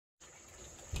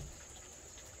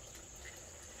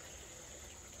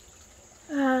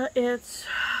It's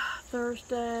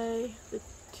Thursday, the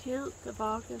 10th of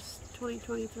August,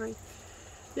 2023.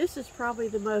 This is probably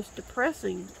the most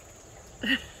depressing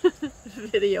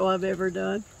video I've ever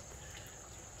done.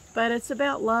 But it's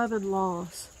about love and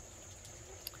loss.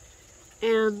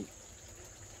 And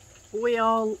we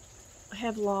all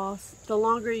have loss. The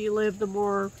longer you live, the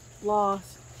more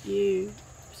loss you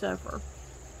suffer.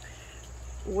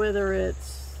 Whether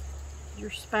it's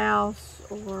your spouse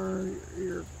or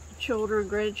your children,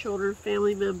 grandchildren,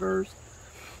 family members,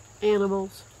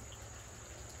 animals.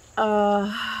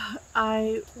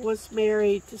 I was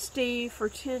married to Steve for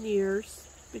 10 years,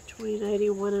 between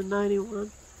 81 and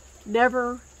 91.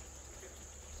 Never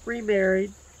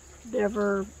remarried,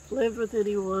 never lived with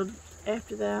anyone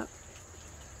after that.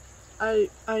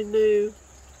 I knew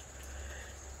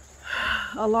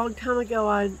a long time ago,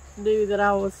 I knew that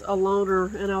I was a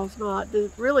loner and I was not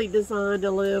really designed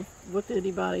to live with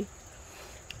anybody.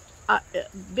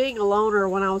 Being a loner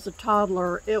when I was a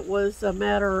toddler, it was a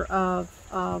matter of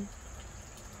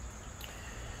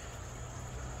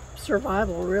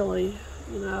survival, really.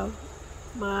 You know,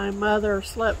 my mother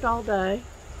slept all day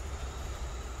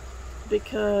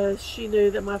because she knew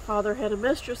that my father had a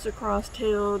mistress across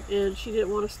town and she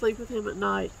didn't want to sleep with him at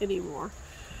night anymore.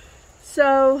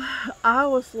 So I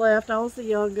was left, I was the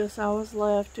youngest, I was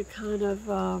left to kind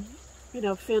of, you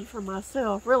know, fend for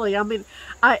myself. Really, I mean,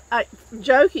 I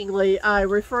jokingly, I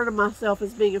refer to myself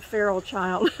as being a feral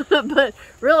child, but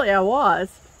really I was.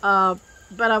 But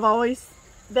I've always,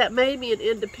 that made me an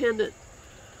independent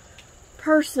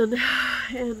person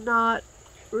and not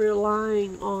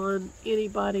relying on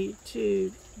anybody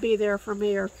to be there for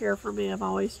me or care for me. I've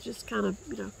always just kind of,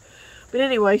 you know. But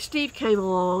anyway, Steve came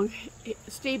along.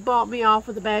 Steve bought me off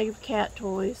with a bag of cat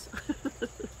toys.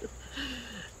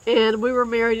 And we were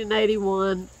married in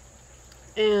 81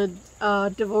 and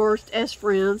divorced as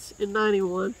friends in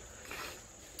 91.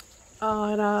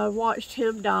 And I watched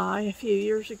him die a few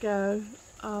years ago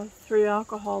through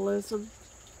alcoholism.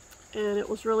 And it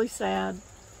was really sad.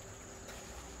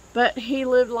 But he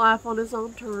lived life on his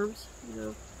own terms, you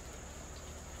know.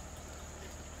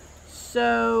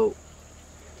 So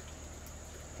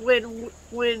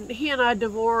when he and I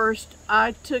divorced,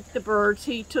 I took the birds,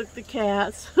 he took the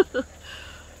cats.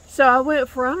 So I went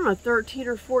for, I don't know, 13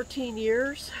 or 14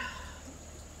 years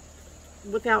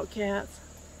without cats.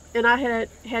 And I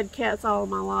had cats all of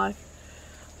my life.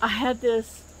 I had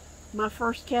this, my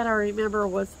first cat I remember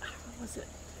was it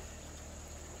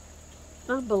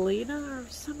Thumbelina or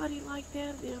somebody like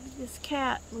that? I mean, this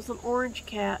cat was an orange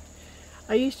cat.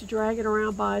 I used to drag it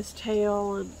around by his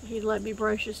tail and he'd let me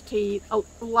brush his teeth,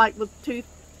 like with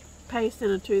toothpaste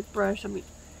and a toothbrush. I mean,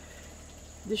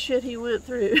 the shit he went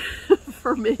through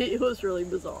for me, it was really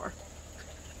bizarre.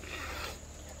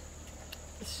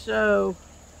 So,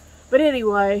 but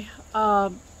anyway,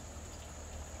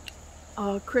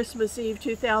 Christmas Eve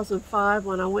 2005,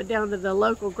 when I went down to the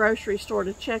local grocery store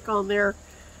to check on their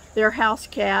house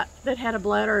cat that had a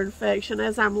bladder infection,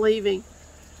 as I'm leaving,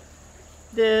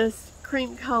 this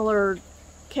cream-colored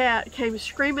cat came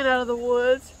screaming out of the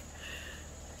woods,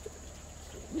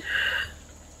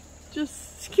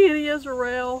 just skinny as a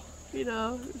rail, you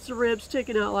know, his ribs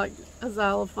sticking out like a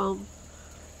xylophone,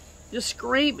 just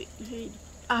screaming.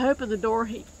 I opened the door,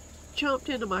 he jumped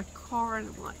into my car, and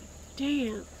I'm like,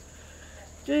 damn,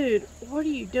 dude, what are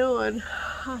you doing?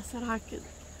 I said, I can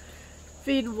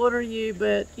feed and water you,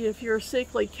 but if you're a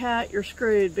sickly cat, you're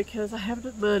screwed, because I have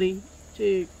enough money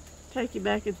to take you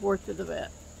back and forth to the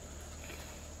vet.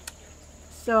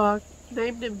 So I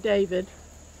named him David.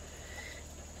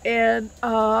 And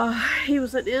he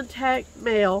was an intact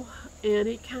male, and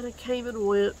he kind of came and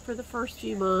went for the first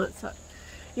few months.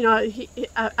 You know,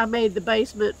 I made the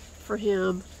basement for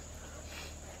him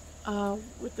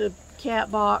with the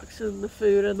cat box and the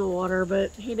food and the water,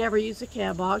 but he never used a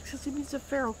cat box because he's a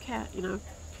feral cat, you know.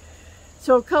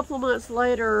 So a couple of months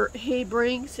later, he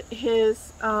brings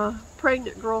his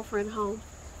pregnant girlfriend home,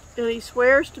 and he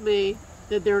swears to me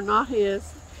that they're not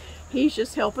his. He's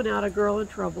just helping out a girl in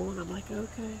trouble. And I'm like,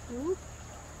 okay.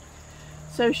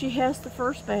 So she has the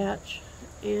first batch,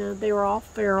 and they were all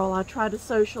feral. I tried to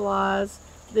socialize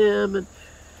them, and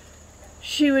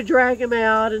she would drag them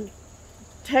out and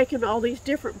take them to all these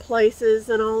different places,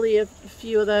 and only a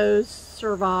few of those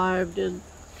survived. And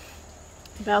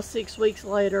about 6 weeks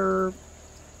later,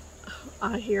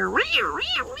 I hear, "Meow,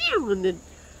 meow, meow," and then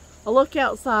I look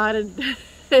outside, and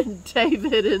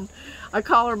David, and I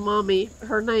call her Mommy.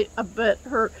 Her name, but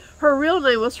her real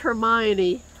name was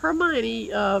Hermione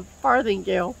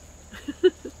Farthingale.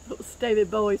 It was David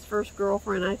Bowie's first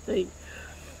girlfriend, I think.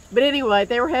 But anyway,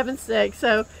 they were having sex,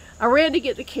 so I ran to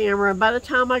get the camera, and by the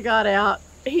time I got out,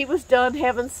 he was done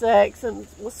having sex and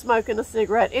was smoking a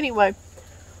cigarette. Anyway,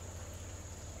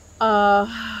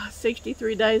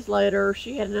 63 days later,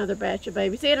 she had another batch of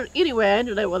babies. Anyway, I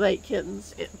ended up with 8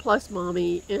 kittens, plus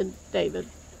Mommy and David.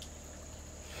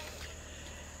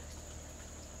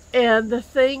 And the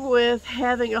thing with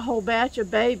having a whole batch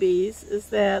of babies is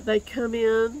that they come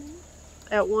in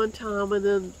at one time, and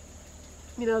then,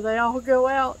 you know, they all go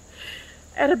out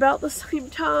at about the same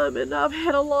time. And I've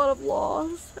had a lot of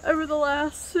loss over the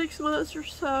last 6 months or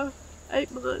so,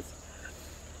 8 months.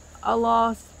 I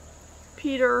lost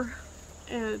Peter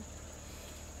and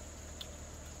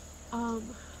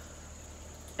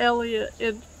Elliot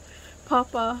and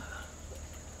Papa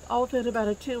all within about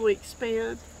a 10-week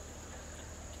span.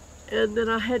 And then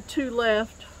I had 2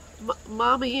 left.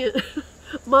 Mommy and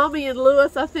Mommy and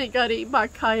Lewis, I think, got eaten by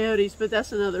coyotes, but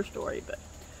that's another story. But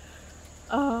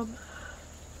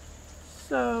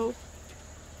so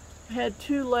I had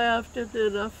 2 left, and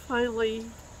then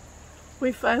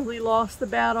we finally lost the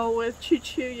battle with Choo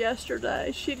Choo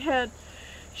yesterday. She'd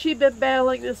been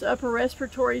battling this upper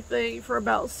respiratory thing for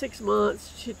about 6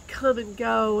 months. She'd come and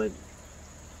go, and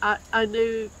I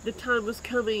knew the time was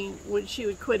coming when she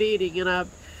would quit eating, and I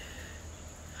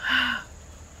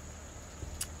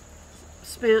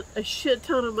spent a shit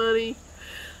ton of money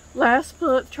last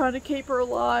month trying to keep her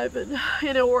alive, and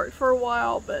it worked for a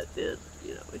while, but then,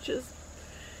 you know,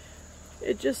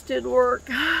 it just didn't work.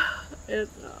 And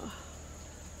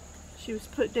she was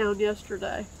put down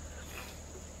yesterday,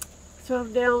 so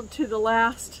I'm down to the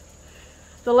last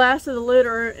of the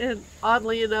litter. And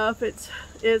oddly enough, it's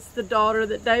the daughter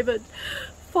that David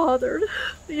fathered.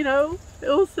 You know, it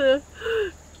was the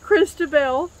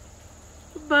Christabel,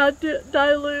 my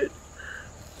dilute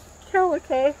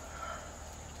calico.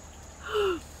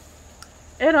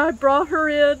 And I brought her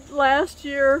in last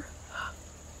year,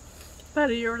 about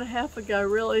 1.5 years ago,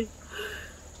 really,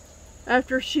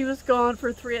 after she was gone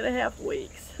for 3.5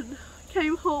 weeks, and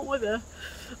came home with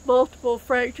multiple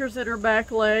fractures in her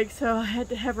back leg, so I had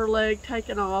to have her leg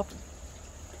taken off.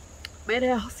 Made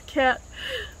a house cat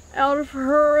out of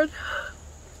her,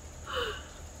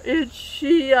 and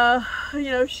she, you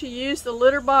know, she used the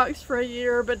litter box for a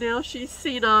year, but now she's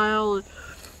senile, and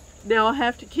now I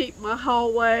have to keep my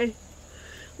hallway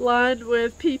lined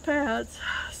with pee pads.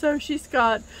 So she's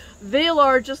got the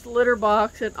largest litter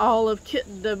box in all of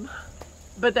kittendom,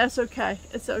 but that's okay.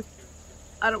 It's okay.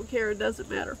 I don't care. It doesn't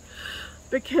matter,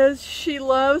 because she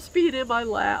loves being in my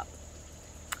lap.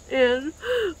 And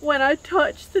when I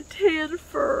touch the tan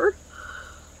fur,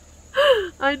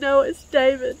 I know it's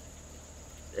David,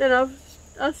 and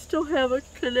I still have a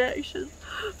connection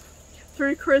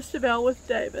through Christabel with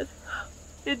David.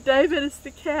 And David is the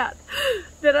cat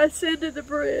that I send to the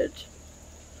bridge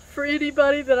for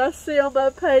anybody that I see on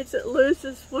my page that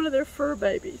loses one of their fur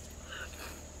babies.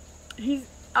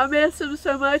 I miss him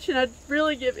so much, and I'd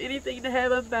really give anything to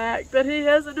have him back, but he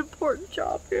has an important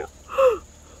job now.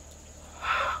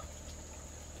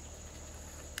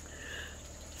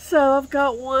 So I've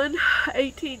got one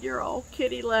 18-year-old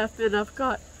kitty left, and I've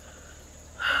got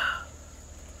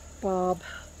Bob,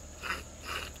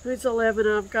 who's 11,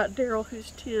 and I've got Daryl,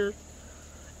 who's 10.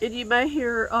 And you may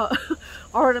hear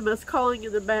Artemis calling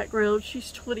in the background.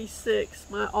 She's 26,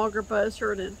 my auger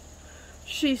buzzard, and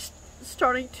she's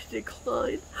starting to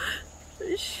decline.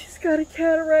 She's got a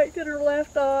cataract in her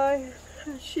left eye,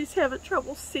 and she's having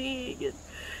trouble seeing, and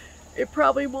it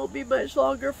probably won't be much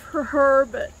longer for her,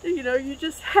 but, you know, you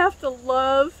just have to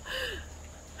love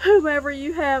whomever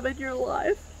you have in your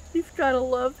life. You've got to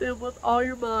love them with all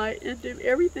your might and do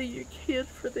everything you can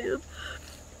for them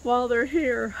while they're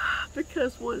here,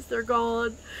 because once they're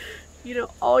gone, you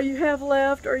know, all you have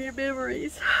left are your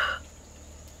memories,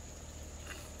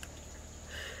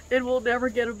 and we'll never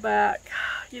get them back.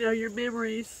 You know, your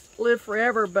memories live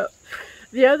forever. But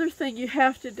the other thing you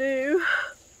have to do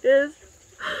is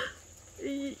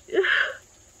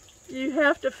you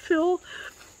have to fill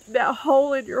that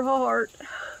hole in your heart.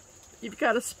 You've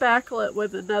got to spackle it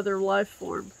with another life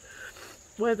form,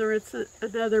 whether it's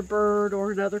another bird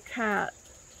or another cat,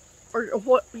 or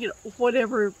what, you know,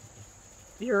 whatever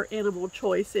your animal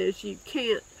choice is. You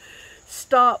can't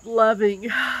stop loving.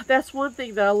 That's one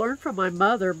thing that I learned from my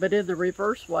mother, but in the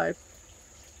reverse way.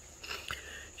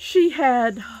 She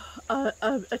had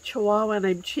a Chihuahua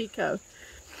named Chico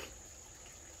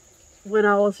when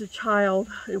I was a child,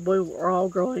 and we were all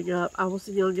growing up. I was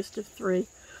the youngest of 3.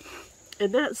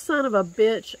 And that son of a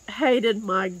bitch hated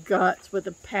my guts with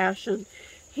a passion.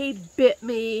 He bit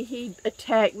me. He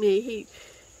attacked me.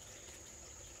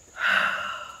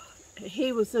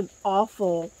 He was an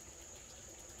awful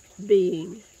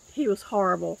being. He was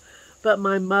horrible. But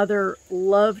my mother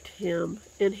loved him,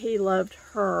 and he loved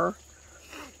her.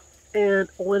 And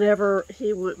whenever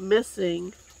he went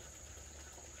missing,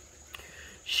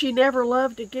 she never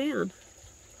loved again.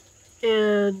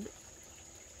 And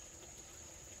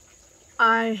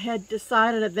I had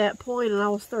decided at that point, and I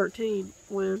was 13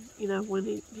 when, when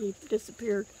he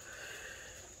disappeared.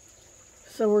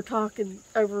 So we're talking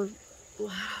over,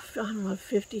 I don't know,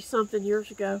 50-something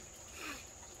years ago.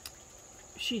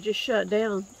 She just shut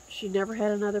down. She never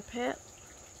had another pet.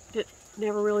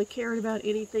 Never really cared about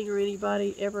anything or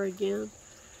anybody ever again.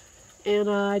 And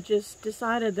I just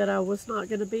decided that I was not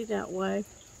going to be that way.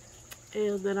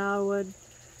 And that I would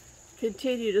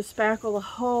continue to spackle the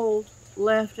hole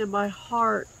left in my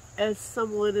heart as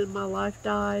someone in my life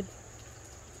died.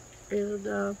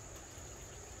 And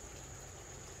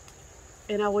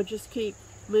I would just keep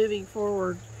moving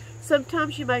forward.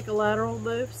 Sometimes you make a lateral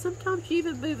move. Sometimes you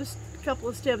even move a couple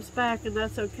of steps back, and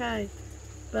that's okay.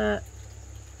 But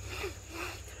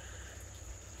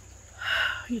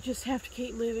you just have to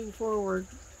keep moving forward.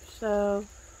 So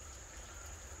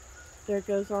there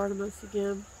goes Artemis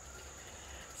again.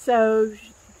 So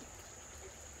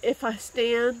if I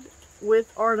stand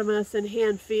with Artemis and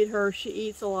hand feed her, she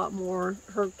eats a lot more.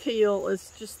 Her keel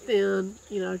is just thin,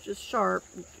 just sharp.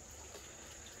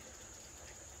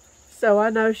 So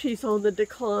I know she's on the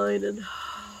decline, and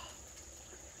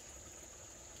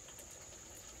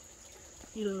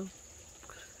you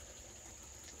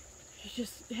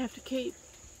just have to keep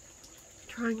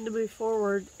trying to move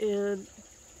forward and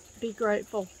be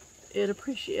grateful and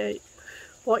appreciate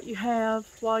what you have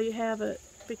while you have it,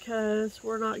 because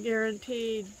we're not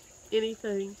guaranteed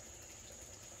anything,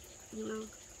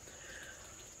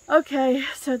 Okay,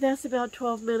 so that's about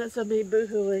 12 minutes of me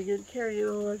boohooing and carrying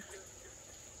on.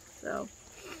 So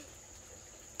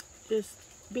just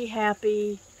be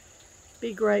happy,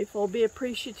 be grateful, be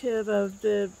appreciative of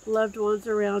the loved ones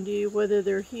around you, whether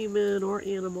they're human or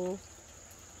animal.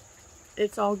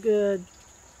 It's all good,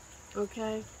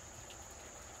 okay?